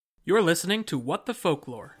You're listening to What the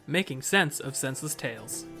Folklore, making sense of senseless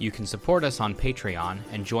tales. You can support us on Patreon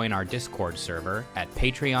and join our Discord server at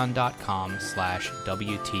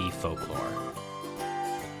patreon.com/WTFolklore.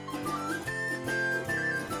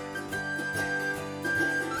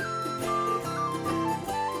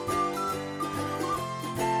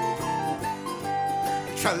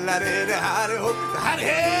 Tra-la-di-di-hi-di-ho,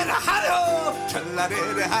 hi-di-hi-di-hi-di-ho,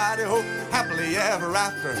 tra-la-di-di-hi-di-ho, happily ever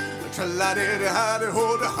after.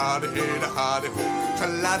 Tra-la-di-di-hi-di-ho, hi-di-hi-di-hi-di-ho,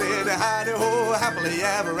 tra-la-di-di-hi-di-ho, happily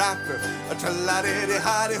ever after.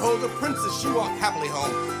 Tra-la-di-di-hi-di-ho, the princess, she walked happily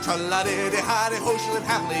home. Tra-la-di-di-hi-di-ho, she lived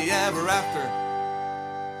happily ever after.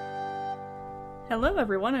 Hello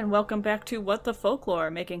everyone, and welcome back to What the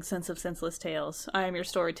Folklore, making sense of senseless tales. I am your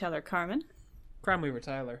storyteller, Carmen. Crime Weaver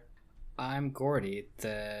Tyler. I'm Gordy,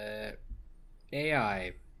 the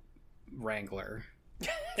AI wrangler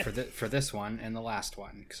for this one and the last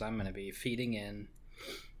one, because I'm going to be feeding in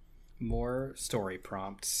more story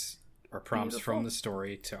prompts or prompts from the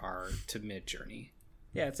story to Midjourney.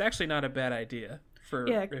 Yeah, it's actually not a bad idea for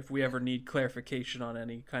if we ever need clarification on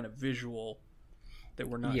any kind of visual that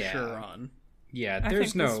we're not sure on. Yeah,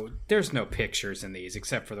 there's no pictures in these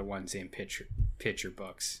except for the ones in picture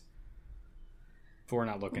books. We're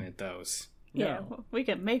not looking at those. Yeah, we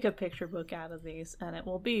can make a picture book out of these, and it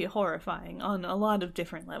will be horrifying on a lot of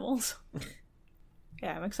different levels.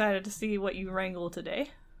 Yeah, I'm excited to see what you wrangle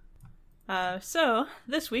today. So,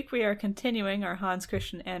 this week we are continuing our Hans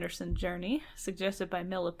Christian Andersen journey, suggested by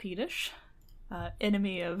Millipedish,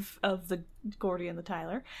 enemy of the Gordy and the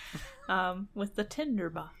Tyler, with the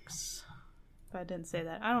Tinderbox. If I didn't say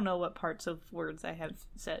that. I don't know what parts of words I have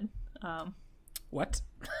said. What?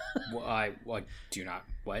 Well, I do not.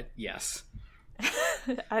 What? Yes.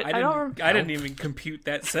 I didn't even compute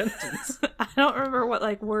that sentence. I don't remember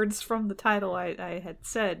what words from the title I had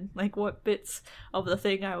said. What bits of the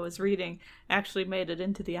thing I was reading actually made it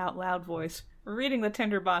into the out loud voice. We're reading the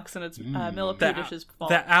Tinderbox, and it's Millipedish's fault.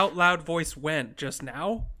 The out loud voice went just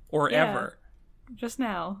now or ever? Just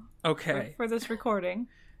now. Okay. For this recording.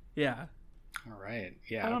 Yeah. All right.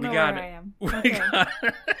 Yeah. I don't know where I am.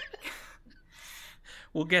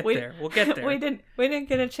 We'll get there. We'll get there. We didn't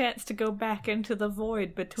get a chance to go back into the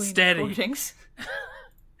void between recordings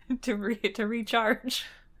to recharge.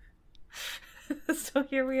 So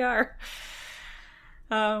here we are.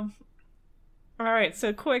 All right.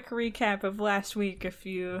 So quick recap of last week, if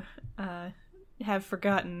you have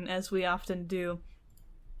forgotten, as we often do.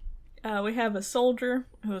 We have a soldier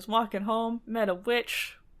who was walking home, met a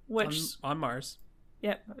witch. On Mars.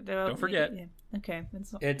 Yep. Don't forget. Yeah. Okay,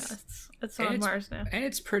 it's on Mars now. And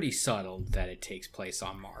it's pretty subtle that it takes place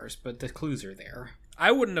on Mars, but the clues are there.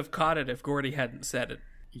 I wouldn't have caught it if Gordy hadn't said it.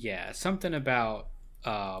 Yeah, something about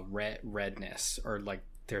redness, or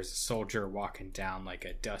there's a soldier walking down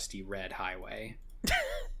a dusty red highway.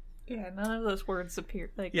 Yeah, none of those words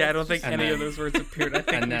appeared. I don't think any of those words appeared. I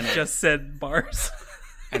think it just said Mars.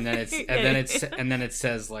 And then it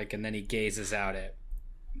says and then he gazes out at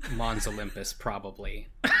Mons Olympus, probably.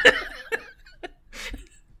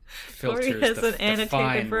 Filters the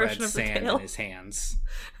fine red sand in his hands.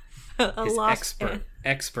 His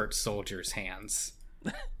expert soldier's hands.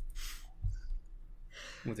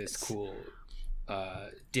 With his cool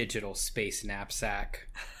digital space knapsack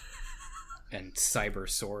and cyber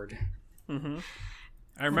sword. Mm-hmm.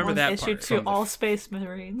 I remember that part. Issued to all space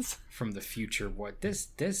marines. From the future. What? This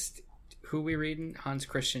who we reading? Hans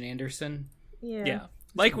Christian Andersen? Yeah.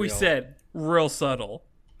 Like we said, real subtle.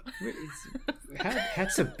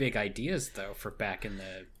 Had some big ideas though for back in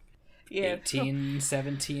the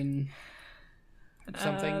 1817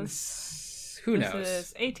 something. Who knows? This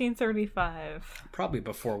is 1835. Probably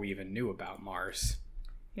before we even knew about Mars.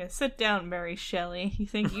 Yeah, sit down, Mary Shelley. You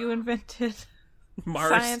think you invented Mars?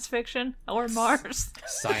 Science fiction or Mars?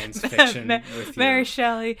 Science fiction with Mary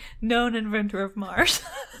Shelley, known inventor of Mars.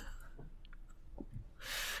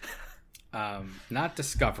 Not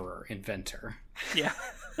discoverer, inventor. Yeah.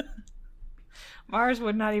 Mars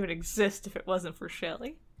would not even exist if it wasn't for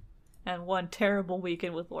Shelley. And one terrible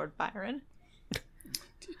weekend with Lord Byron.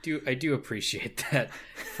 I do appreciate that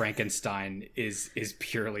Frankenstein is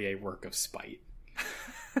purely a work of spite.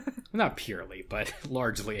 Not purely, but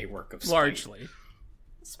largely a work of spite. Largely.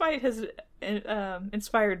 Spite has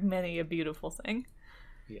inspired many a beautiful thing.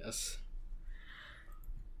 Yes.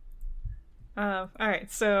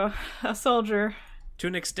 Alright, so a soldier... To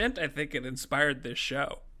an extent, I think it inspired this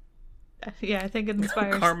show. Yeah, I think it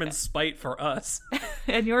inspires... Carmen's spite for us.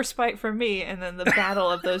 And your spite for me, and then the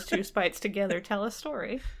battle of those two spites together tell a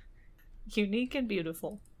story. Unique and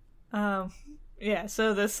beautiful. Yeah,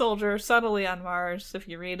 so the soldier subtly on Mars, if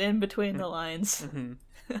you read in between the lines,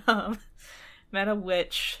 met a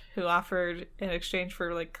witch who offered, in exchange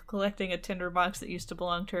for like collecting a tinderbox that used to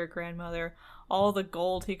belong to her grandmother, all the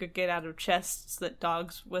gold he could get out of chests that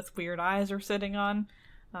dogs with weird eyes are sitting on,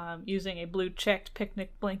 using a blue checked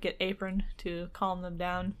picnic blanket apron to calm them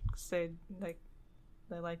down because they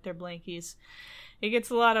like their blankies. He gets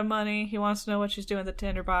a lot of money. He wants to know what she's doing with the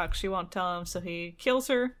tinderbox. She won't tell him, so he kills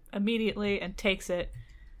her immediately and takes it,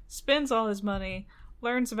 spends all his money,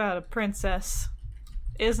 learns about a princess,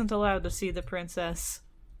 isn't allowed to see the princess,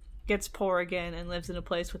 gets poor again, and lives in a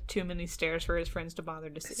place with too many stairs for his friends to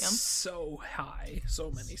bother to see him. So high.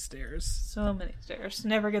 So many stairs. So many stairs.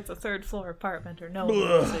 Never gets a third floor apartment or no one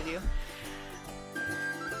will visit you.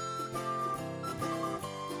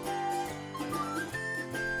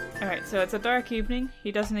 Alright, so it's a dark evening.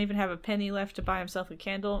 He doesn't even have a penny left to buy himself a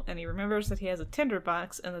candle, and he remembers that he has a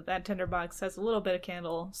tinderbox, and that tinderbox has a little bit of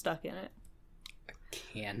candle stuck in it. A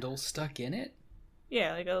candle stuck in it?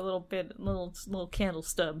 Yeah, like a little candle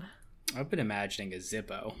stub. I've been imagining a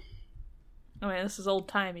Zippo. Oh man, this is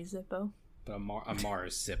old-timey Zippo. But a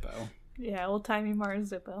Mars Zippo. Yeah, old-timey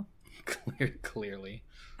Mars Zippo. Clearly.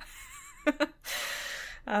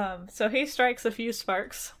 So he strikes a few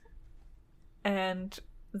sparks, and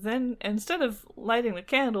then instead of lighting the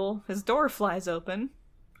candle, his door flies open,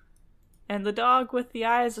 and the dog with the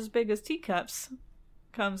eyes as big as teacups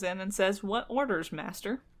comes in and says, "What orders,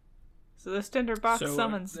 master?" So this tinderbox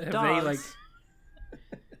summons dogs.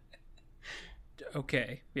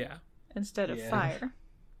 Okay, yeah. Instead of fire.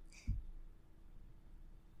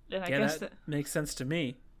 And I guess that makes sense to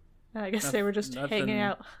me. I guess they were just hanging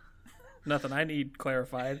out. Nothing I need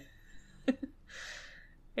clarified.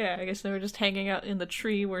 Yeah, I guess they were just hanging out in the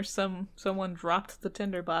tree where someone dropped the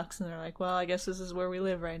tinderbox, and they're like, well, I guess this is where we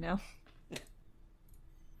live right now.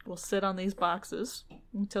 We'll sit on these boxes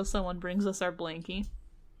until someone brings us our blankie.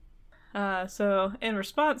 So, in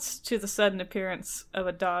response to the sudden appearance of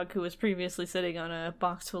a dog who was previously sitting on a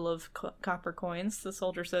box full of copper coins, the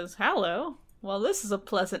soldier says, "Hello, well, this is a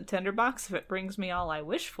pleasant tinderbox if it brings me all I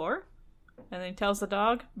wish for." And then he tells the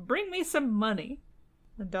dog, "Bring me some money."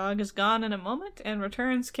 The dog is gone in a moment and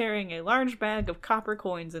returns carrying a large bag of copper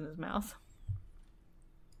coins in his mouth.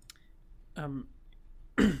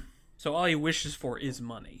 So all he wishes for is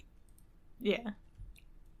money. Yeah.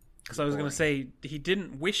 Because I was going to say, he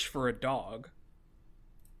didn't wish for a dog.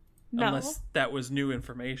 No. Unless that was new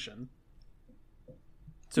information.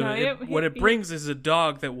 So what it brings is a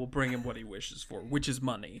dog that will bring him what he wishes for, which is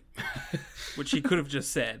money. Which he could have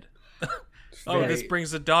just said. This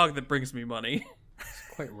brings a dog that brings me money.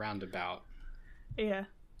 It's quite roundabout. Yeah.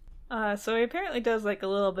 So he apparently does like a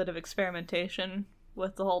little bit of experimentation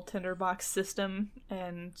with the whole tinderbox system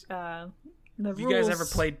and the rules. You guys ever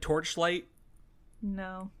played Torchlight?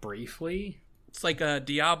 No. Briefly? It's like a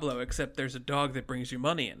Diablo, except there's a dog that brings you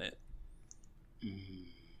money in it.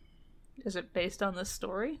 Is it based on this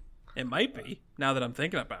story? It might be, now that I'm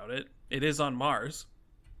thinking about it. It is on Mars.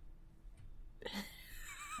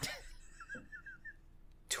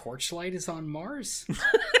 Torchlight is on Mars?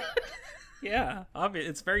 Yeah, obvious.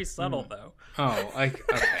 It's very subtle, though. Oh,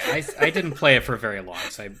 okay. I didn't play it for very long,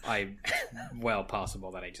 so well,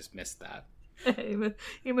 possible that I just missed that.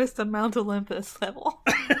 You missed the Mount Olympus level.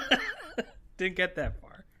 Didn't get that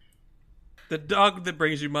far. The dog that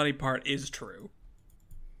brings you money part is true.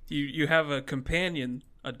 You have a companion,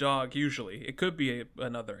 a dog, usually. It could be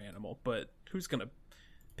another animal, but who's going to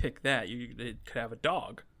pick that? It could have a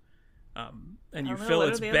dog. And you fill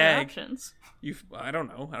its bag. I don't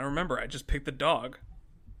know. I don't remember. I just picked the dog.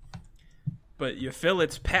 But you fill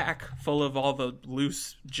its pack full of all the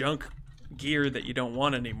loose junk gear that you don't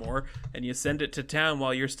want anymore, and you send it to town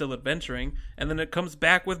while you're still adventuring, and then it comes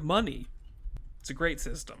back with money. It's a great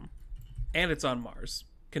system. And it's on Mars.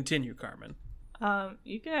 Continue, Carmen.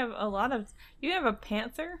 You can have you have a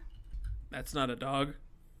panther. That's not a dog.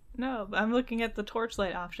 No, I'm looking at the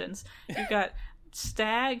Torchlight options. You've got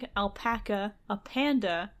stag, alpaca, a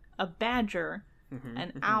panda, a badger,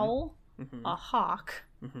 an owl, a hawk,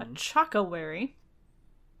 a chockawary,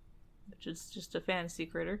 which is just a fantasy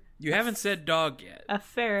critter. You haven't said dog yet. A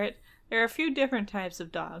ferret. There are a few different types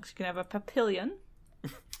of dogs. You can have a papillion.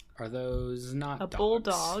 Are those not dogs?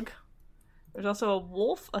 Bulldog. There's also a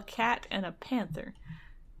wolf, a cat, and a panther.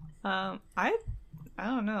 I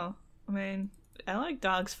don't know. I mean, I like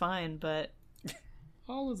dogs fine, but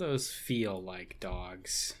all of those feel like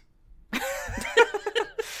dogs. I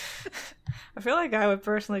feel like I would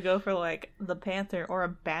personally go for like the panther or a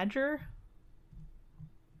badger.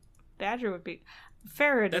 Badger would be.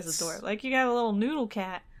 Ferret is adorable. Like, you got a little noodle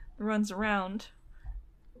cat that runs around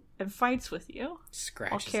and fights with you.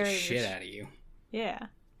 Scratches the shit out of you. Yeah.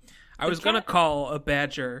 I was gonna call a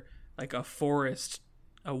badger like a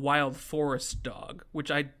wild forest dog,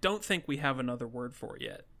 which I don't think we have another word for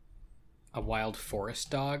yet. A wild forest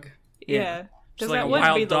dog? Yeah. Just like a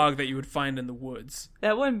wild dog that you would find in the woods.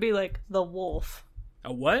 That wouldn't be like the wolf.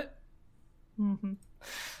 A what? Mm-hmm.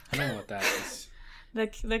 I don't know what that is.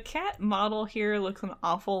 The cat model here looks an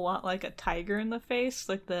awful lot like a tiger in the face.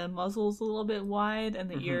 Like the muzzle's a little bit wide and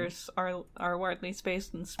the ears are widely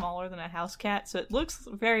spaced and smaller than a house cat. So it looks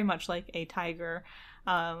very much like a tiger.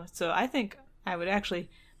 So I think I would actually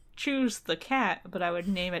choose the cat, but I would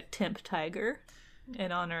name it Timp Tiger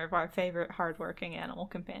in honor of our favorite hardworking animal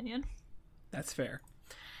companion. That's fair.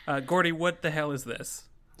 Gordy, what the hell is this?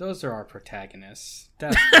 Those are our protagonists.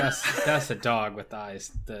 That's a dog with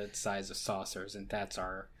eyes the size of saucers, and that's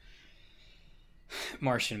our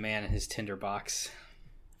Martian man and his tinderbox.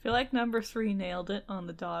 I feel like number 3 nailed it on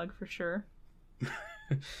the dog for sure.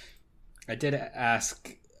 I did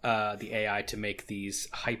ask the AI to make these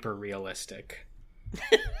hyper realistic.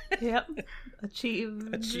 Yep.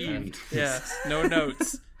 Achieved. Yes. No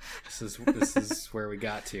notes. This is where we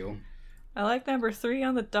got to. I like number 3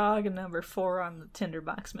 on the dog and number 4 on the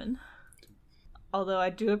tinderboxman. Although I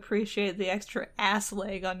do appreciate the extra ass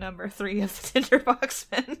leg on number 3 of the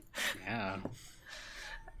tinderboxman. Yeah.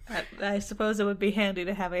 I suppose it would be handy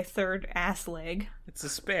to have a third ass leg. It's a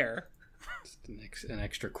spare. It's an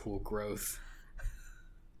extra cool growth.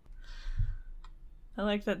 I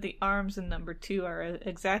like that the arms in number 2 are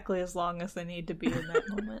exactly as long as they need to be in that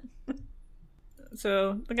moment.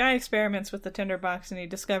 So the guy experiments with the tinderbox and he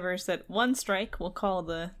discovers that one strike will call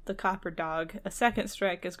the copper dog, a second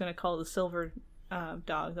strike is going to call the silver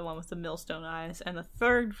dog, the one with the millstone eyes, and the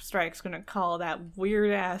third strike is going to call that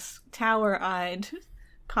weird-ass, tower-eyed,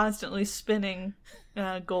 constantly spinning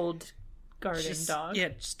gold guarding dog. Yeah,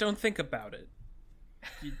 just don't think about it.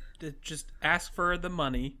 You just ask for the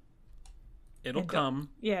money. It'll come.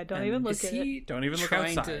 Yeah, don't even look at it. Don't even look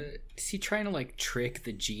outside. Is he trying to, like, trick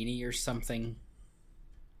the genie or something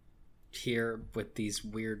here with these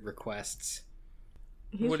weird requests?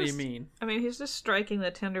 What do you mean? I mean, he's just striking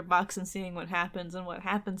the tinderbox and seeing what happens, and what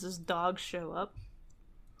happens is dogs show up.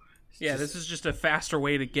 Yeah, this is just a faster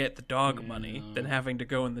way to get the dog money than having to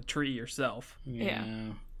go in the tree yourself. Yeah.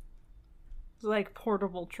 It's like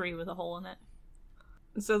portable tree with a hole in it.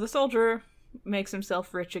 So the soldier makes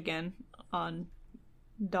himself rich again on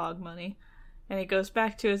dog money, and he goes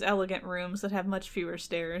back to his elegant rooms that have much fewer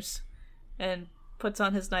stairs and puts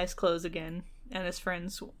on his nice clothes again, and his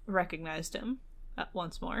friends recognized him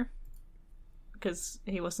once more because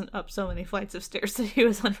he wasn't up so many flights of stairs that he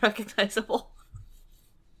was unrecognizable.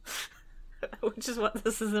 Which is what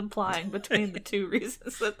this is implying between the two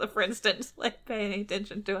reasons that the friends didn't pay any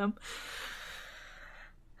attention to him.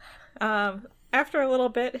 After a little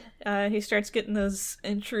bit, he starts getting those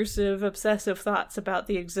intrusive, obsessive thoughts about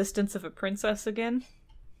the existence of a princess again.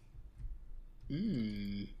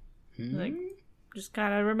 Like, just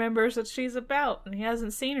kind of remembers that she's about, and he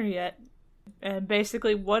hasn't seen her yet. And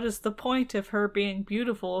basically, what is the point of her being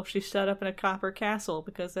beautiful if she's shut up in a copper castle?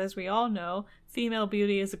 Because as we all know, female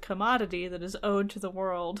beauty is a commodity that is owed to the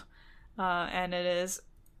world. And it is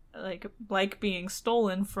like being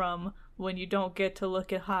stolen from when you don't get to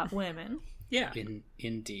look at hot women. Yeah.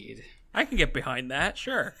 Indeed. I can get behind that,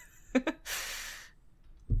 sure.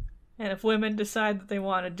 And if women decide that they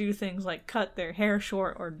want to do things like cut their hair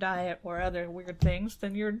short or dye it or other weird things,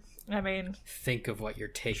 then think of what you're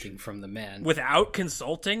taking from the men. Without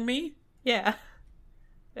consulting me? Yeah.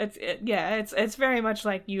 It's very much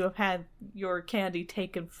like you have had your candy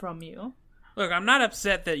taken from you. Look, I'm not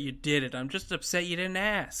upset that you did it. I'm just upset you didn't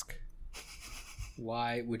ask.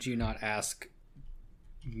 Why would you not ask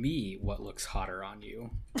me what looks hotter on you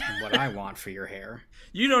and what I want for your hair?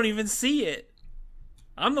 You don't even see it.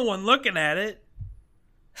 I'm the one looking at it.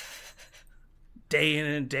 Day in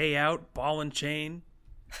and day out, ball and chain.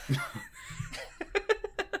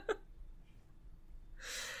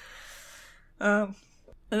 And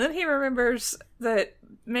then he remembers that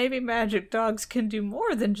maybe magic dogs can do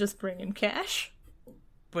more than just bring him cash.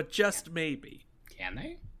 But just maybe. Can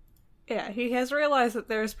they? Yeah, he has realized that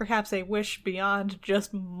there is perhaps a wish beyond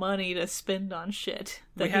just money to spend on shit.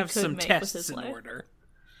 That we have he could some make tests with his in life. order.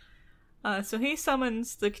 So he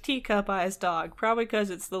summons the teacup-eyes dog, probably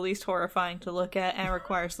because it's the least horrifying to look at and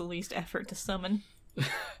requires the least effort to summon.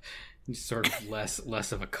 Sort of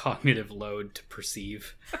less of a cognitive load to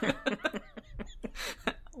perceive.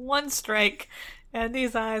 One strike, and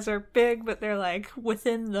these eyes are big, but they're like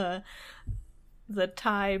within the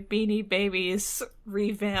Thai Beanie Babies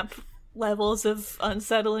revamp levels of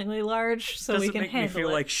unsettlingly large, so we can handle it. Doesn't make me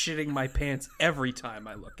feel like shitting my pants every time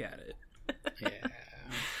I look at it. Yeah.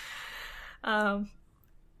 So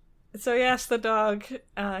he asks the dog,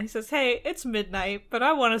 he says, "Hey, it's midnight, but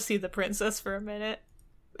I want to see the princess for a minute.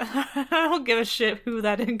 I don't give a shit who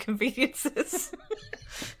that inconvenience is."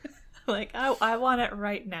 Like, I want it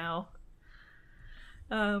right now.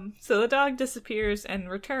 So the dog disappears and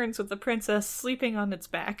returns with the princess sleeping on its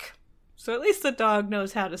back. So at least the dog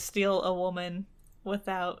knows how to steal a woman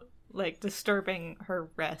without, like, disturbing her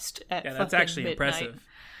rest at fucking that's actually midnight. Impressive.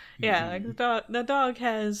 Yeah, like the dog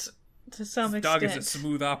has, to some extent... Dog is a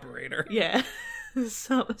smooth operator. Yeah.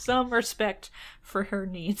 some respect for her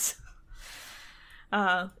needs.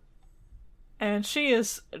 And she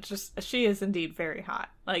is indeed very hot.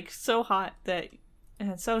 Like, so hot that,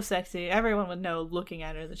 and so sexy, everyone would know looking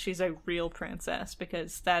at her that she's a real princess,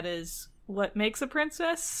 because that is what makes a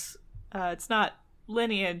princess. It's not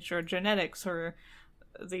lineage or genetics or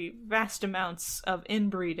the vast amounts of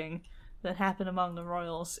inbreeding that happen among the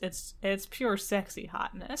royals. It's pure sexy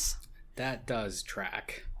hotness. That does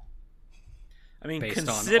track. I mean, based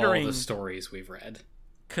considering on all the stories we've read.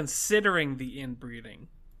 Considering the inbreeding,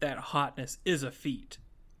 that hotness is a feat.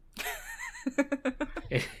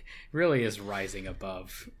 It really is rising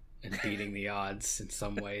above and beating the odds in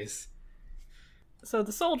some ways. So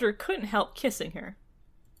the soldier couldn't help kissing her.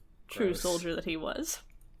 True Gross. soldier that he was.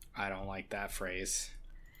 I don't like that phrase.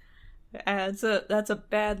 That's a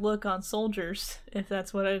bad look on soldiers, if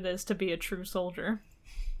that's what it is to be a true soldier.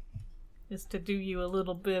 Is to do you a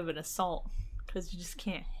little bit of an assault, because you just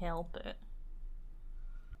can't help it.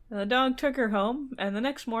 The dog took her home, and the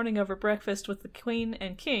next morning over breakfast with the queen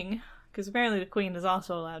and king, because apparently the queen is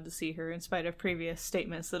also allowed to see her, in spite of previous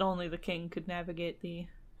statements that only the king could navigate the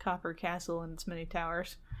Copper Castle and its many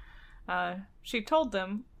towers, she told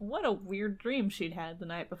them what a weird dream she'd had the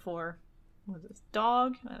night before. With this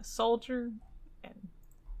dog, and a soldier, and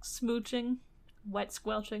smooching, wet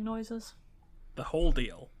squelching noises. The whole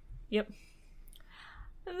deal. Yep.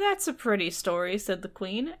 "That's a pretty story," said the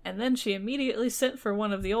queen, and then she immediately sent for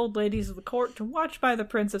one of the old ladies of the court to watch by the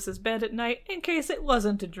princess's bed at night in case it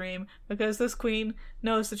wasn't a dream, because this queen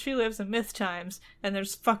knows that she lives in myth times, and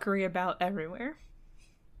there's fuckery about everywhere.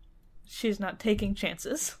 She's not taking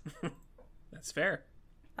chances. That's fair.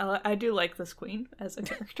 I do like this queen as a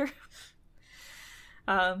character.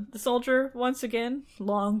 The soldier, once again,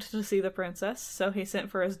 longed to see the princess, so he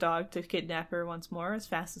sent for his dog to kidnap her once more as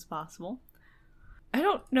fast as possible. I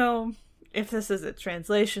don't know if this is a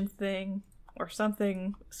translation thing, or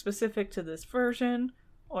something specific to this version,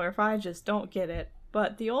 or if I just don't get it,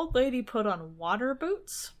 but the old lady put on water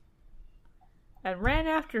boots and ran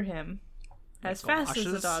after him as fast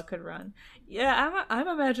as the dog could run. Yeah, I'm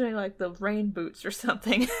imagining like the rain boots or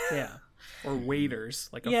something. Yeah. Or waders,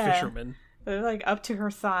 like a Yeah. fisherman. They're like up to her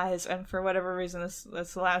thighs, and for whatever reason,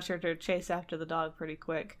 this allows her to chase after the dog pretty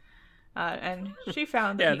quick. And she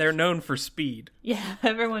found that Yeah, they're known for speed. Yeah,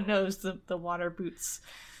 everyone knows the water boots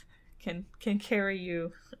can carry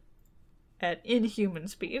you at inhuman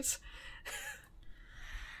speeds.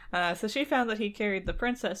 So she found that he carried the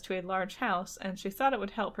princess to a large house, and she thought it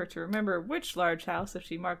would help her to remember which large house if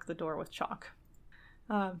she marked the door with chalk.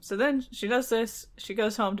 So then she does this. She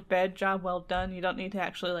goes home to bed. Job well done. You don't need to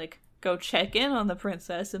actually like go check in on the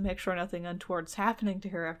princess and make sure nothing untoward's happening to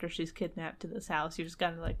her after she's kidnapped to this house. You just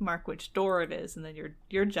gotta like mark which door it is, and then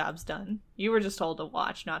your job's done. You were just told to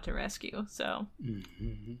watch, not to rescue, so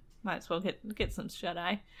might as well get some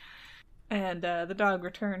shut-eye. And the dog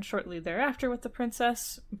returned shortly thereafter with the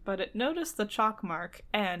princess, but it noticed the chalk mark,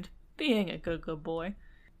 and, being a good boy,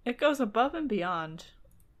 it goes above and beyond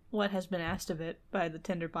what has been asked of it by the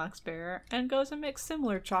tinderbox bearer, and goes and makes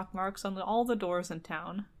similar chalk marks on all the doors in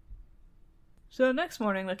town. So the next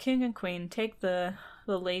morning, the king and queen take the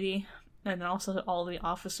lady and also all the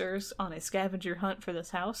officers on a scavenger hunt for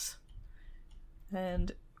this house.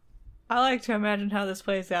 And I like to imagine how this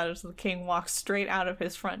plays out as the king walks straight out of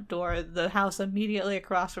his front door. The house immediately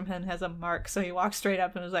across from him has a mark, so he walks straight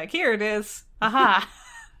up and is like, "Here it is! Aha!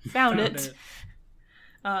 Found it!"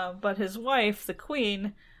 But his wife, the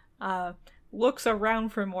queen, looks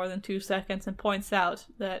around for more than 2 seconds and points out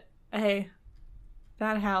that, hey,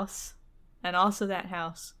 that house... and also that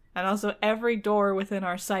house, and also every door within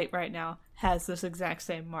our sight right now has this exact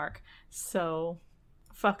same mark. So,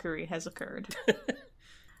 fuckery has occurred.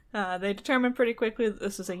 They determined pretty quickly that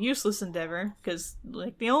this is a useless endeavor, because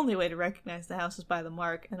like the only way to recognize the house is by the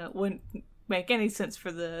mark, and it wouldn't make any sense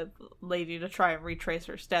for the lady to try and retrace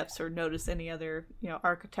her steps or notice any other,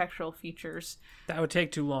 architectural features. That would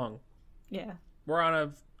take too long. Yeah. We're on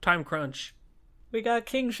a time crunch. We got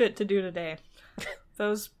king shit to do today.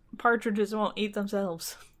 Those partridges won't eat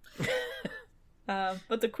themselves.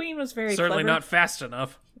 But the queen was very Certainly clever. not fast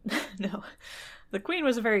enough. No. The queen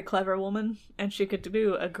was a very clever woman, and she could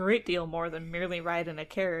do a great deal more than merely ride in a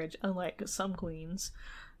carriage, unlike some queens.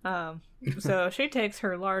 So she takes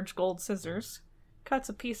her large gold scissors, cuts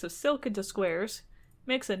a piece of silk into squares,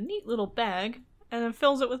 makes a neat little bag, and then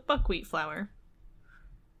fills it with buckwheat flour.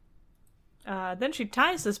 Then she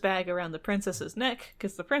ties this bag around the princess's neck,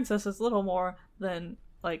 because the princess is little more than,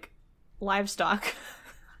 like, livestock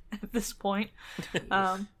at this point.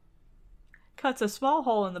 Cuts a small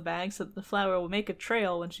hole in the bag so that the flour will make a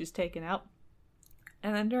trail when she's taken out.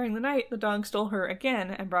 And then during the night, the dog stole her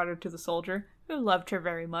again and brought her to the soldier, who loved her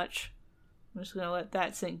very much. I'm just going to let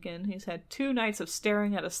that sink in. He's had 2 nights of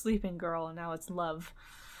staring at a sleeping girl, and now it's love.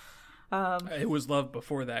 It was love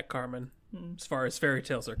before that, Carmen, as far as fairy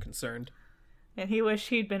tales are concerned. And he wished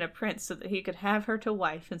he'd been a prince so that he could have her to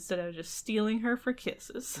wife instead of just stealing her for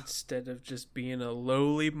kisses. Instead of just being a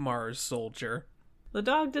lowly Mars soldier. The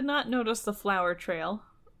dog did not notice the flower trail,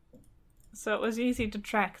 so it was easy to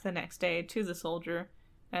track the next day to the soldier,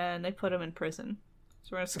 and they put him in prison.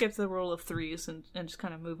 So we're going to skip the rule of 3s and just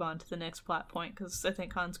kind of move on to the next plot point, because I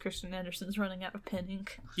think Hans Christian Andersen's running out of pen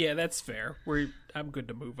ink. Yeah, that's fair. I'm good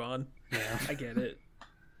to move on. Yeah. I get it.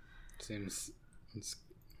 Seems it's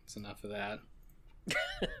enough of that.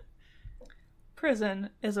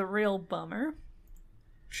 Prison is a real bummer.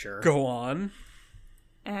 Sure. Go on.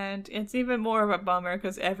 And it's even more of a bummer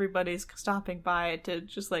because everybody's stopping by to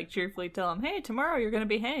just like cheerfully tell him, hey, tomorrow you're going to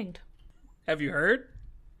be hanged. Have you heard?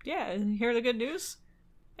 Yeah, hear the good news?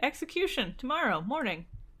 Execution, tomorrow morning.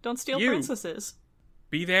 Don't steal You. princesses.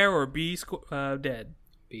 Be there or be dead.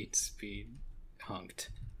 Beats be hunked.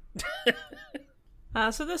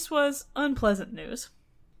 So this was unpleasant news.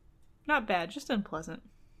 Not bad, just unpleasant.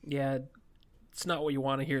 Yeah, it's not what you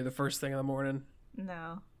want to hear the first thing in the morning.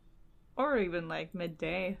 No. Or even like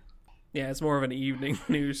midday. Yeah, it's more of an evening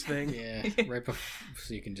news thing. Yeah, right before,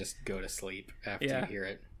 so you can just go to sleep after Yeah. you hear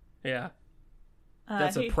it. Yeah,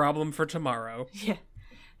 that's a problem for tomorrow. Yeah.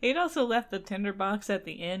 He'd also left the tinderbox at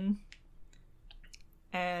the inn.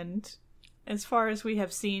 And as far as we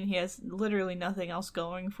have seen, he has literally nothing else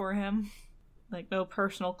going for him. Like no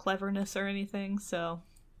personal cleverness or anything, so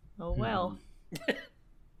oh well.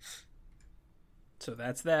 So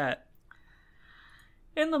that's that.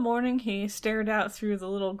 In the morning, he stared out through the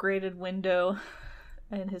little grated window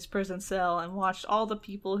in his prison cell and watched all the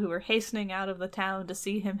people who were hastening out of the town to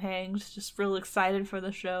see him hanged, just real excited for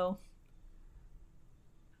the show.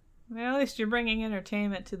 Well, at least you're bringing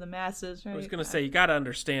entertainment to the masses, right? I was going to say, you got to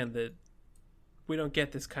understand that we don't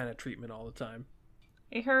get this kind of treatment all the time.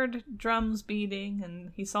 He heard drums beating,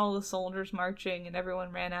 and he saw the soldiers marching, and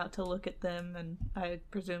everyone ran out to look at them, and I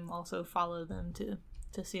presume also follow them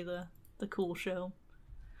to see the cool show.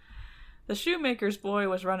 The shoemaker's boy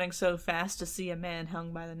was running so fast to see a man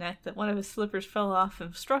hung by the neck that one of his slippers fell off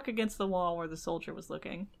and struck against the wall where the soldier was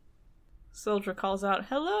looking. Soldier calls out,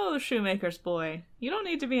 "Hello, shoemaker's boy. You don't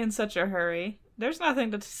need to be in such a hurry. There's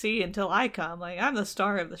nothing to see until I come. Like, I'm the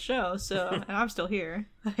star of the show, so and I'm still here.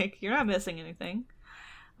 Like, you're not missing anything.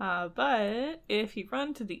 But if you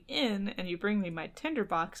run to the inn and you bring me my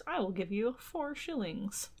tinderbox, I will give you 4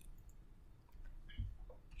 shillings.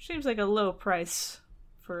 Seems like a low price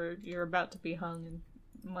for you're about to be hung and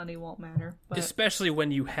money won't matter. But Especially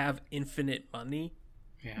when you have infinite money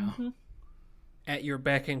Yeah. at your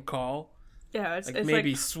beck and call. yeah, it's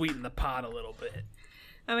Maybe like, sweeten the pot a little bit.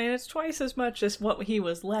 I mean, it's twice as much as what he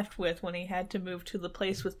was left with when he had to move to the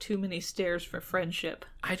place with too many stairs for friendship.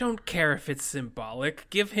 I don't care if it's symbolic.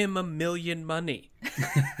 Give him $1 million money.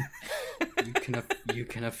 You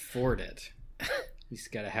can afford it. You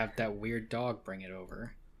just gotta have that weird dog bring it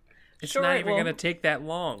over. It's Sure, not it even will. going to take that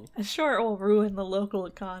long. Sure, it will ruin the local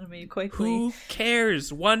economy quickly. Who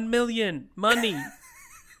cares? 1 million money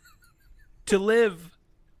to live.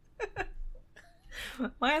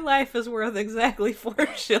 My life is worth exactly 4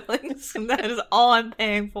 shillings, and that is all I'm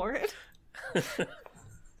paying for it.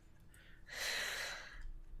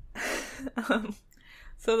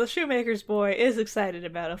 So the shoemaker's boy is excited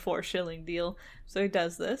about a 4 shilling deal, so he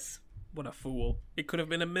does this. What a fool. It could have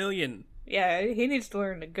been $1 million. Yeah, he needs to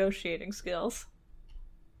learn negotiating skills.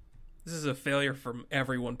 This is a failure from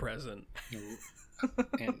everyone present.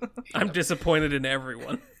 And, I'm disappointed in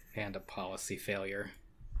everyone. and a policy failure.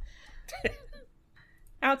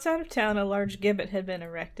 Outside of town, a large gibbet had been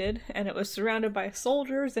erected, and it was surrounded by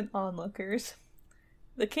soldiers and onlookers.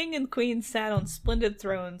 The king and queen sat on splendid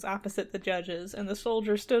thrones opposite the judges, and the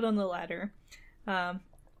soldiers stood on the ladder.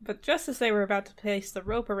 But just as they were about to place the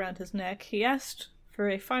rope around his neck, he asked for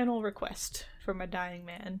a final request from a dying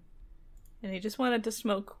man. And he just wanted to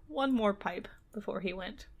smoke one more pipe before he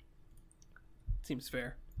went. Seems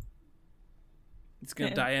fair. It's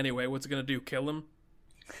gonna Yeah. die anyway. What's it gonna do? Kill him?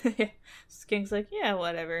 King's like, yeah,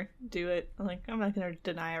 whatever, do it. I'm like, I'm not gonna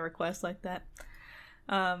deny a request like that.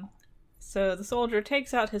 So the soldier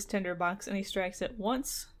takes out his tinderbox and he strikes it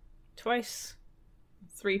once, twice,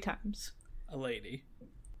 3 times, A lady.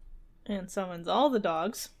 and summons all the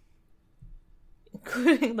dogs,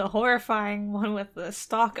 including the horrifying one with the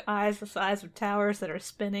stalk eyes the size of towers that are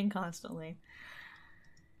spinning constantly.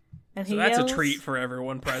 And So that's a treat for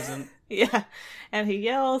everyone present. Yeah, and he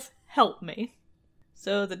yells, "Help me."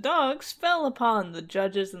 So the dogs fell upon the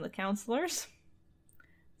judges and the counselors,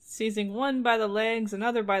 seizing one by the legs,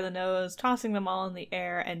 another by the nose, tossing them all in the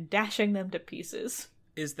air, and dashing them to pieces.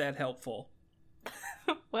 Is that helpful?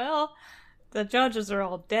 Well, the judges are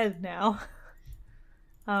all dead now.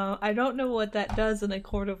 I don't know what that does in a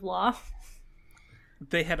court of law.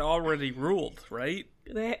 They had already ruled, right?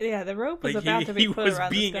 The rope was Like, about to be he put was around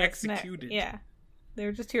being this guy's neck. executed. Yeah, they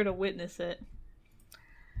were just here to witness it.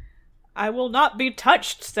 "I will not be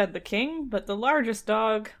touched," said the king, but the largest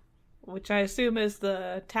dog, which I assume is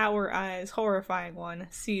the Tower Eyes horrifying one,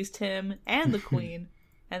 seized him and the queen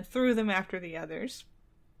and threw them after the others.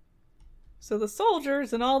 So the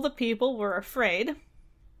soldiers and all the people were afraid,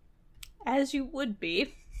 as you would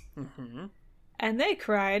be, Mm-hmm. and they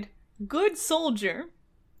cried, "Good soldier,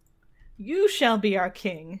 you shall be our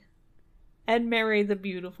king and marry the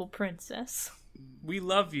beautiful princess. We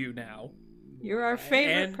love you now. You're our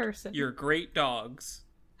favorite And person." you're great dogs.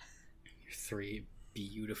 Your 3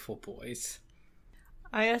 beautiful boys.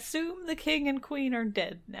 I assume the king and queen are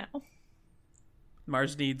dead now.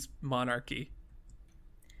 Mars needs monarchy.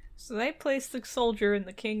 So they placed the soldier in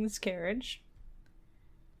the king's carriage,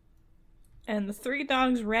 and the 3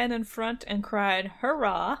 dogs ran in front and cried,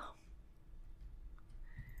 "Hurrah!"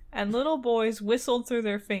 And little boys whistled through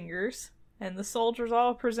their fingers, and the soldiers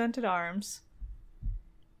all presented arms.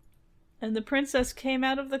 And the princess came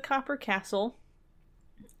out of the copper castle,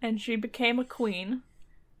 and she became a queen,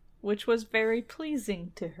 which was very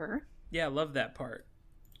pleasing to her. Yeah, I love that part.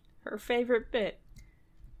 Her favorite bit.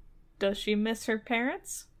 Does she miss her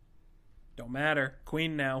parents? Don't matter.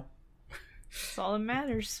 Queen now. That's all that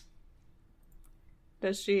matters.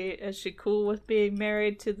 Is she cool with being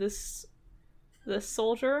married to this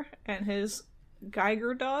soldier and his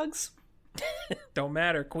Geiger dogs? Don't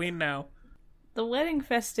matter. Queen now. The wedding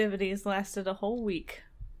festivities lasted a whole week,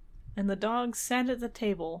 and the dogs sat at the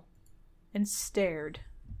table and stared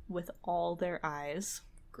with all their eyes.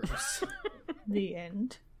 Gross. The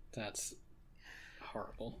end. That's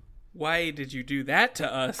horrible. Why did you do that to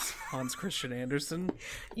us, Hans Christian Andersen?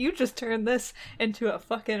 You just turned this into a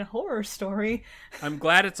fucking horror story. I'm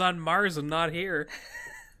glad it's on Mars and not here.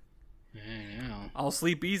 I know. I'll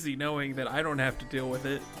sleep easy knowing that I don't have to deal with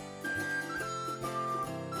it.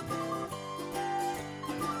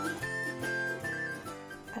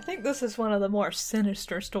 I think this is one of the more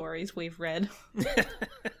sinister stories we've read.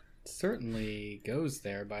 Certainly goes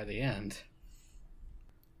there by the end.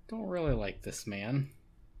 Don't really like this man.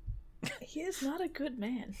 He is not a good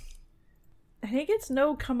man. And he gets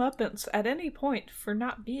no comeuppance at any point for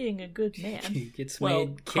not being a good man. He gets Well,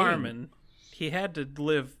 made king. Carmen, he had to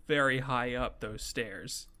live very high up those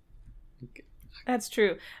stairs. That's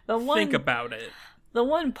true. Think about it. The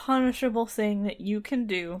one punishable thing that you can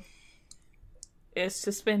do is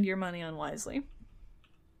to spend your money unwisely.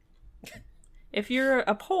 If you're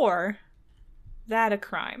a poor, that a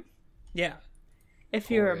crime. Yeah. If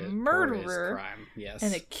you're a Poor is murderer crime. Yes.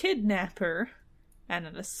 and a kidnapper and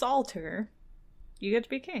an assaulter, you get to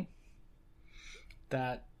be king.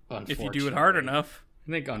 That, If you do it hard unfortunately- enough.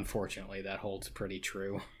 I think, unfortunately, that holds pretty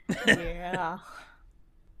true. Yeah.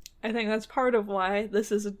 I think that's part of why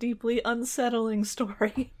this is a deeply unsettling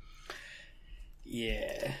story.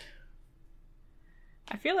 Yeah.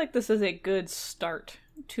 I feel like this is a good start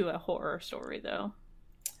to a horror story, though.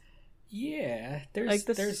 Yeah, there's Like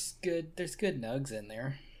this- there's good nugs in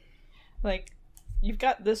there. Like, you've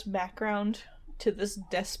got this background to this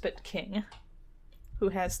despot king who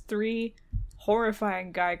has 3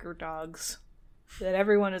 horrifying Geiger dogs that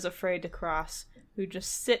everyone is afraid to cross, who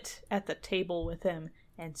just sit at the table with him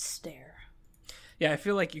and stare. Yeah, I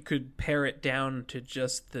feel like you could pare it down to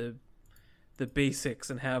just the basics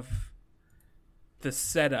and have the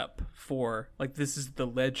setup for, like, this is the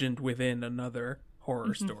legend within another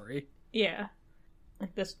horror story. Yeah.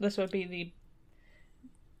 Like this would be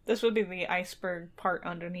the iceberg part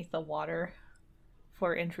underneath the water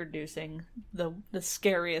for introducing the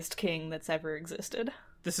scariest king that's ever existed.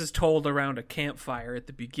 This is told around a campfire at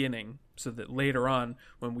the beginning, so that later on,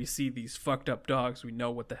 when we see these fucked up dogs, we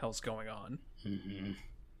know what the hell's going on. Mm-hmm.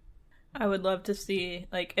 I would love to see,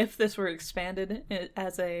 like, if this were expanded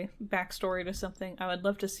as a backstory to something, I would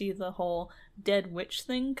love to see the whole dead witch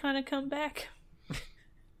thing kind of come back.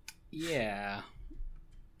 Yeah.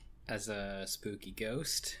 As a spooky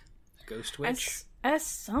ghost witch. As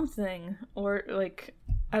something. Or, like,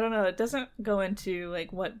 I don't know, it doesn't go into,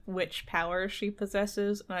 like, what witch power she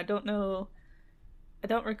possesses, and I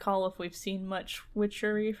don't recall if we've seen much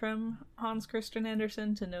witchery from Hans Christian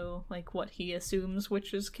Andersen to know, like, what he assumes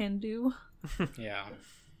witches can do. Yeah.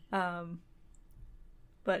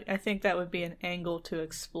 But I think that would be an angle to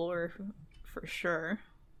explore for sure.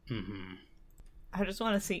 Mm-hmm. I just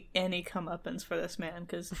want to see any comeuppance for this man,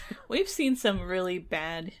 because we've seen some really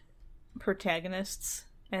bad protagonists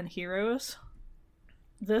and heroes.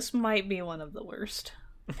 This might be one of the worst.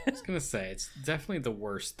 I was gonna say, it's definitely the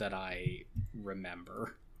worst that I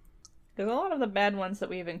remember. Because a lot of the bad ones that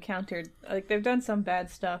we've encountered, like, they've done some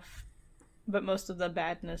bad stuff, but most of the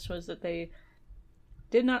badness was that they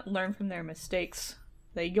did not learn from their mistakes.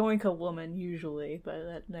 They yoink a woman, usually,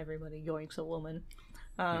 but not everybody yoinks a woman.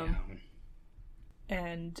 Yeah.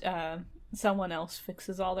 And someone else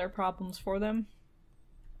fixes all their problems for them.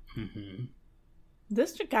 Mm-hmm.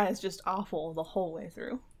 This guy is just awful the whole way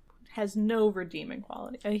through. Has no redeeming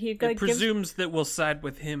quality. It presumes that we'll side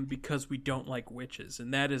with him because we don't like witches,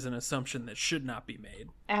 and that is an assumption that should not be made.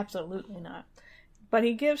 Absolutely not. But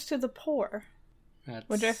he gives to the poor,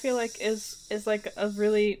 which I feel like is like a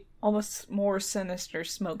really almost more sinister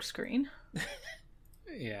smokescreen.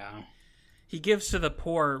 Yeah. He gives to the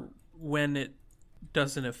poor when it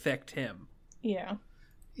doesn't affect him. Yeah.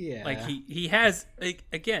 Yeah. Like, he has, like,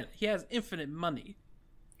 again, he has infinite money.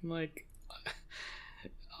 Like,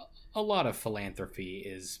 a lot of philanthropy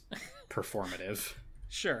is performative.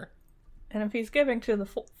 Sure. And if he's giving to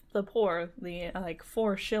the poor, the, like,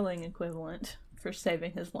 4 shilling equivalent for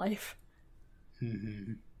saving his life.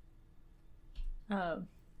 Mm-hmm.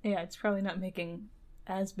 Yeah, it's probably not making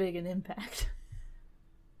as big an impact.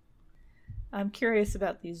 I'm curious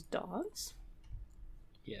about these dogs.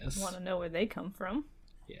 Yes. I want to know where they come from.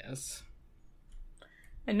 Yes.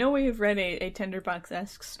 I know we've read a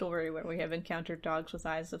Tinderbox-esque story where we have encountered dogs with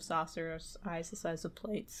eyes of saucers, eyes the size of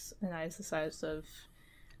plates, and eyes the size of...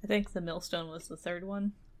 I think the millstone was the third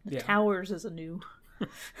one. The towers is a new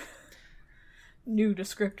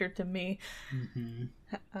descriptor to me. Mm-hmm.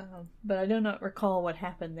 But I do not recall what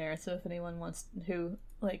happened there, so if anyone who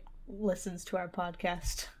listens to our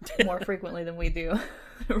podcast more frequently than we do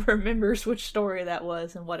remembers which story that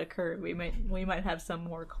was and what occurred, we might have some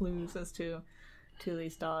more clues as to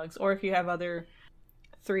these dogs. Or if you have other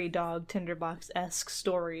 3-dog Tinderbox-esque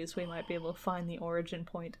stories, we might be able to find the origin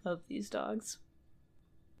point of these dogs.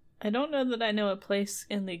 I don't know that I know a place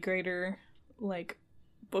in the greater, like,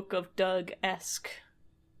 Book of Doug-esque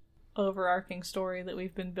overarching story that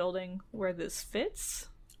we've been building where this fits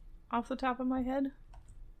off the top of my head.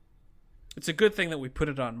 It's a good thing that we put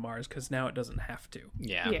it on Mars, because now it doesn't have to.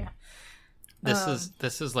 Yeah.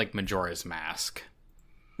 This is like Majora's Mask.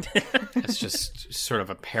 It's just sort of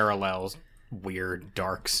a parallel, weird,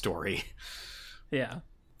 dark story. Yeah.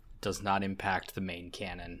 Does not impact the main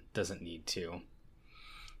canon. Doesn't need to.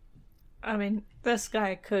 I mean, this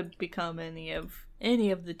guy could become any of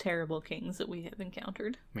the terrible kings that we have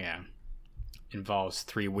encountered. Yeah. Involves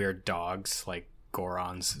 3 weird dogs like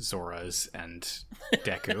Gorons, Zoras, and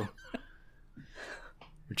Deku.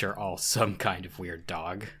 Which are all some kind of weird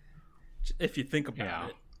dog. If you think about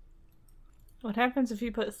it. What happens if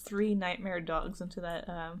you put 3 nightmare dogs into that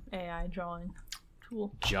AI drawing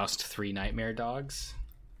tool? Just 3 nightmare dogs?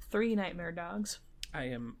 3 nightmare dogs.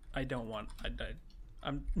 I'm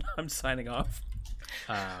signing off.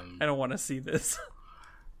 I don't want to see this.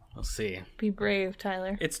 We'll see. Be brave,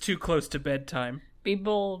 Tyler. It's too close to bedtime. Be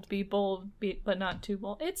bold, but not too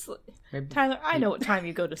bold. Tyler, I know what time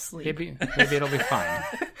you go to sleep. Maybe it'll be fine.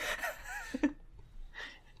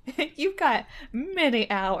 You've got many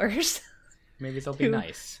hours. Maybe they'll be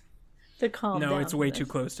nice. To calm down. No, it's way too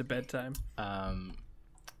close to bedtime.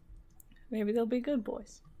 Maybe they'll be good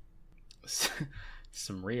boys.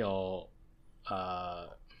 Some real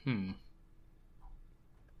some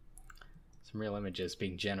real images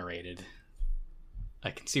being generated.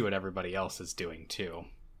 I can see what everybody else is doing too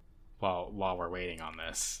while we're waiting on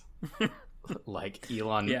this. Like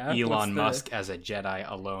Elon Musk as a Jedi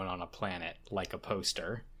alone on a planet, like a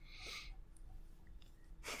poster.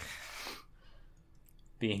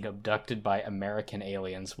 Being abducted by American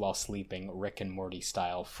aliens while sleeping, Rick and Morty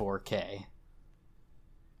style 4K.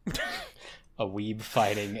 A weeb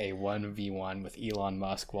fighting a 1v1 with Elon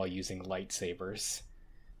Musk while using lightsabers.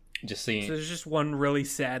 Just seeing. So there's just one really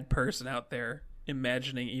sad person out there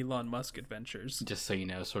imagining Elon Musk adventures. Just so you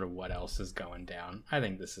know sort of what else is going down. I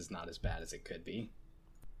think this is not as bad as it could be.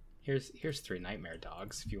 Here's 3 nightmare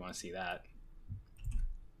dogs, if you want to see that.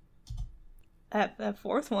 That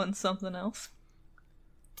fourth one's something else.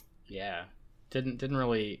 Yeah. Didn't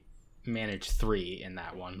really manage 3 in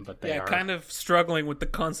that one, but they are kind of struggling with the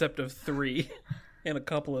concept of 3 in a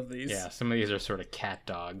couple of these. Yeah, some of these are sort of cat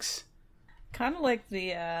dogs. Kind of like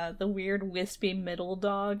the weird wispy middle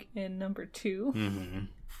dog in number 2.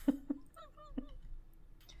 Mm-hmm.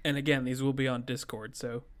 And again, these will be on Discord,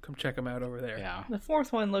 so come check them out over there. Yeah. The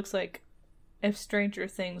fourth one looks like if Stranger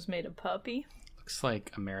Things made a puppy. Looks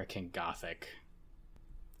like American Gothic.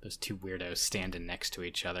 Those 2 weirdos standing next to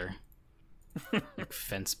each other. Like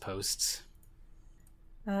fence posts.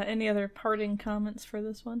 Any other parting comments for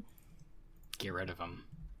this one? Get rid of him.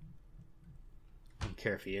 I don't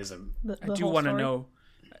care if he is a... I do want to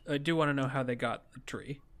know how they got the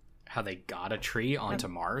tree. How they got a tree onto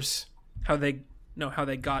Mars? How the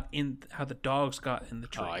dogs got in the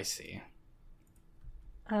tree. Oh, I see.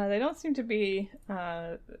 They don't seem to be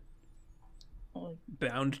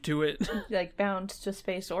bound to it. like bound to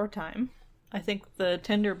space or time. I think the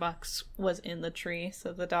tinderbox was in the tree,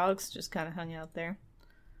 so the dogs just kind of hung out there.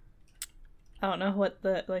 I don't know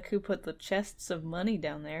who put the chests of money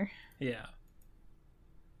down there. Yeah.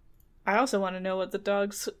 I also want to know what the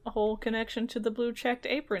dog's whole connection to the blue checked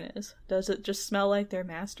apron is. Does it just smell like their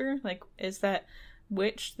master? Like, is that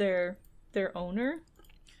witch their owner?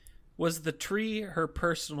 Was the tree her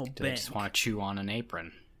personal Do they bank? just want to chew on an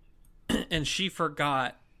apron? And she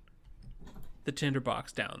forgot the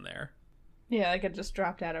tinderbox down there. Yeah, like it just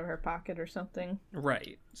dropped out of her pocket or something.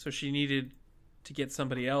 Right. So she needed to get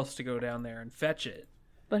somebody else to go down there and fetch it.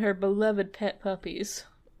 But her beloved pet puppies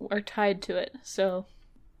are tied to it, so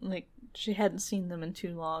like she hadn't seen them in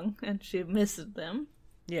too long and she missed them.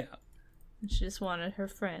 Yeah. And she just wanted her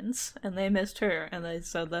friends, and they missed her, and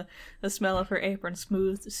so the smell of her apron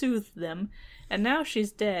soothed them. And now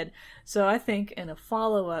she's dead, so I think in a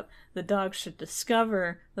follow-up, the dogs should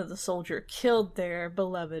discover that the soldier killed their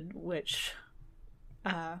beloved witch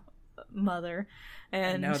mother.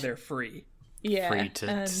 And now they're free. Yeah, Free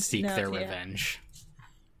to seek their yeah. revenge.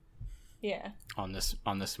 Yeah. On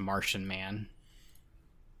this Martian man.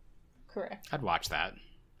 Correct. I'd watch that.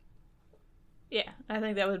 Yeah, I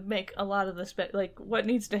think that would make a lot of the what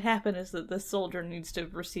needs to happen is that the soldier needs to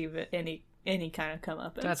receive any kind of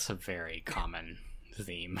comeuppance. That's a very common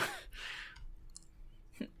theme.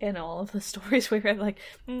 In all of the stories we read,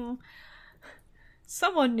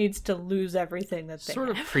 someone needs to lose everything that they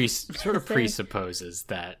have. Presupposes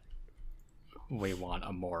that we want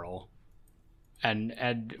a moral.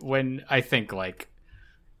 And when I think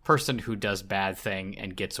person who does bad thing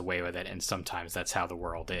and gets away with it, and sometimes that's how the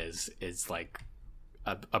world is like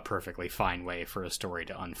a perfectly fine way for a story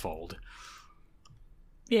to unfold.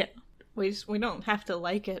 Yeah. We don't have to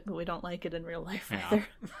like it, but we don't like it in real life either.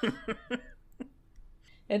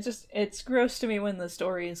 It's gross to me when the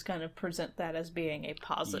stories kind of present that as being a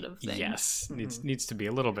positive thing. Yes. Needs to be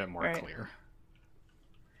a little bit more clear.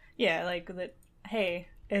 Yeah, like that, hey,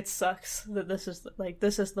 it sucks that this is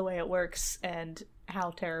the way it works and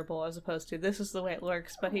how terrible, as opposed to this is the way it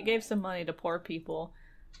works, but he gave some money to poor people.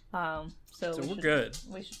 So we're good.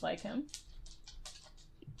 We should like him.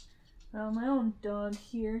 My own dog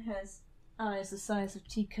here has eyes the size of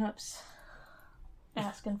teacups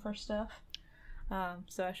asking for stuff.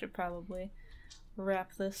 So I should probably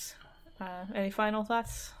wrap this. Any final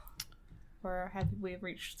thoughts? Or have we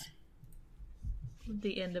reached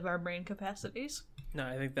the end of our brain capacities? No,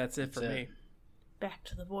 I think that's it for me. Back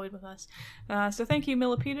to the void with us. So thank you,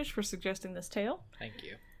 Millipedish, for suggesting this tale. Thank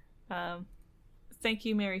you. Thank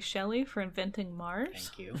you, Mary Shelley, for inventing Mars.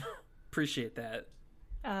 Thank you. Appreciate that.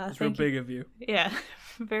 It's real big of you. Yeah,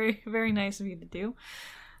 very, very nice of you to do.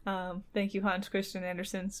 Thank you, Hans Christian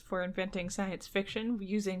Andersen, for inventing science fiction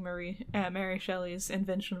using Mary Shelley's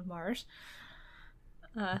invention of Mars.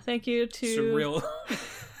 Thank you to... It's a real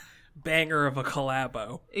banger of a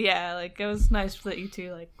collabo. Yeah, it was nice that you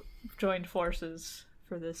two, joined forces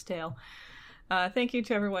for this tale. Thank you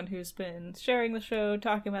to everyone who's been sharing the show,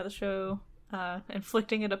 talking about the show,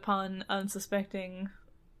 inflicting it upon unsuspecting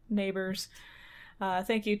neighbors.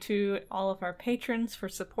 Thank you to all of our patrons for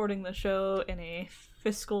supporting the show in a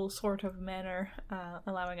fiscal sort of manner,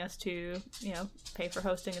 allowing us to, pay for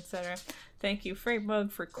hosting, etc. Thank you,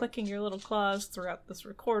 Framebug, for clicking your little claws throughout this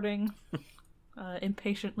recording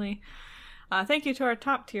impatiently. Thank you to our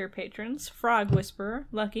top tier patrons, Frog Whisperer,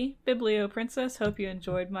 Lucky, Biblio Princess, hope you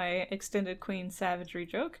enjoyed my extended Queen Savagery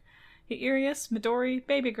joke, Eurius, Midori,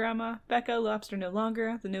 Baby Grandma, Becca, Lobster No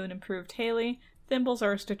Longer, the new and improved Haley, Thimbles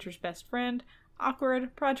are Stitcher's best friend,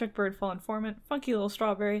 Awkward, Project Birdfall Informant, Funky Little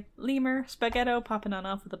Strawberry, Lemur, Spaghetto popping on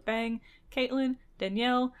off with a bang, Caitlin,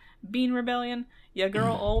 Danielle, Bean Rebellion, Ya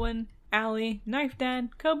Girl Olwen, Allie, Knife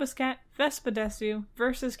Dad, Cobus Cat, Vespidesu,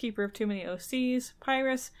 Versus Keeper of Too Many OCs,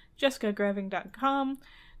 Pyrus, JessicaGraving.com,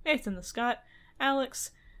 Nathan the Scott,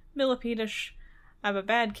 Alex, Millipedish, I Have a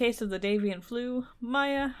Bad Case of the Davian Flu,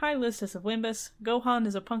 Maya, High Listus of Wimbus, Gohan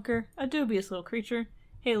is a Punker, A Dubious Little Creature,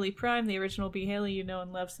 Haley Prime, the original B. Haley you know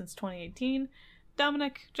and love since 2018,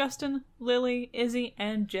 Dominic, Justin, Lily, Izzy,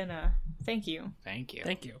 and Jenna. Thank you. Thank you.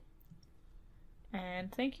 Thank you.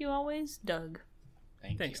 And thank you always, Doug.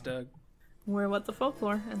 Thanks, Doug. We're What the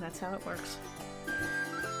Folklore, and that's how it works.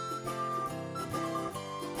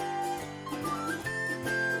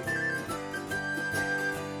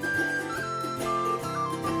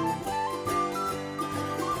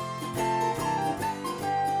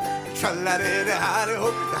 Tra-la-di-di-hi-di-ho,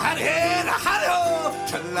 hi-di-hi-di-hi-di-ho,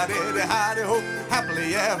 tra-la-di-di-hi-di-ho,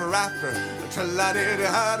 happily ever after.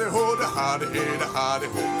 Tra-la-di-di-hi-di-ho,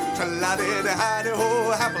 hi-di-hi-di-hi-di-ho,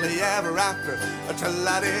 tra-la-di-di-hi-di-ho, happily ever after.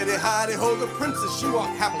 Tra-la-di-di-hi-di-ho, the princess, she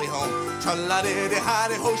walked happily home.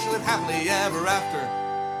 Tra-la-di-di-hi-di-ho, she lived happily ever after.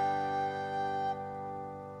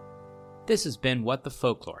 This has been What the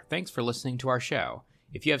Folklore. Thanks for listening to our show.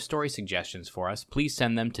 If you have story suggestions for us, please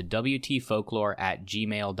send them to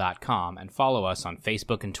wtfolklore@gmail.com and follow us on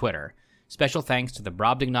Facebook and Twitter. Special thanks to the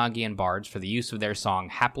Brobdingnagian Bards for the use of their song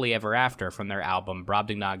Happily Ever After from their album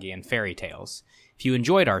Brobdingnagian Fairy Tales. If you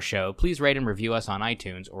enjoyed our show, please rate and review us on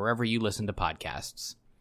iTunes or wherever you listen to podcasts.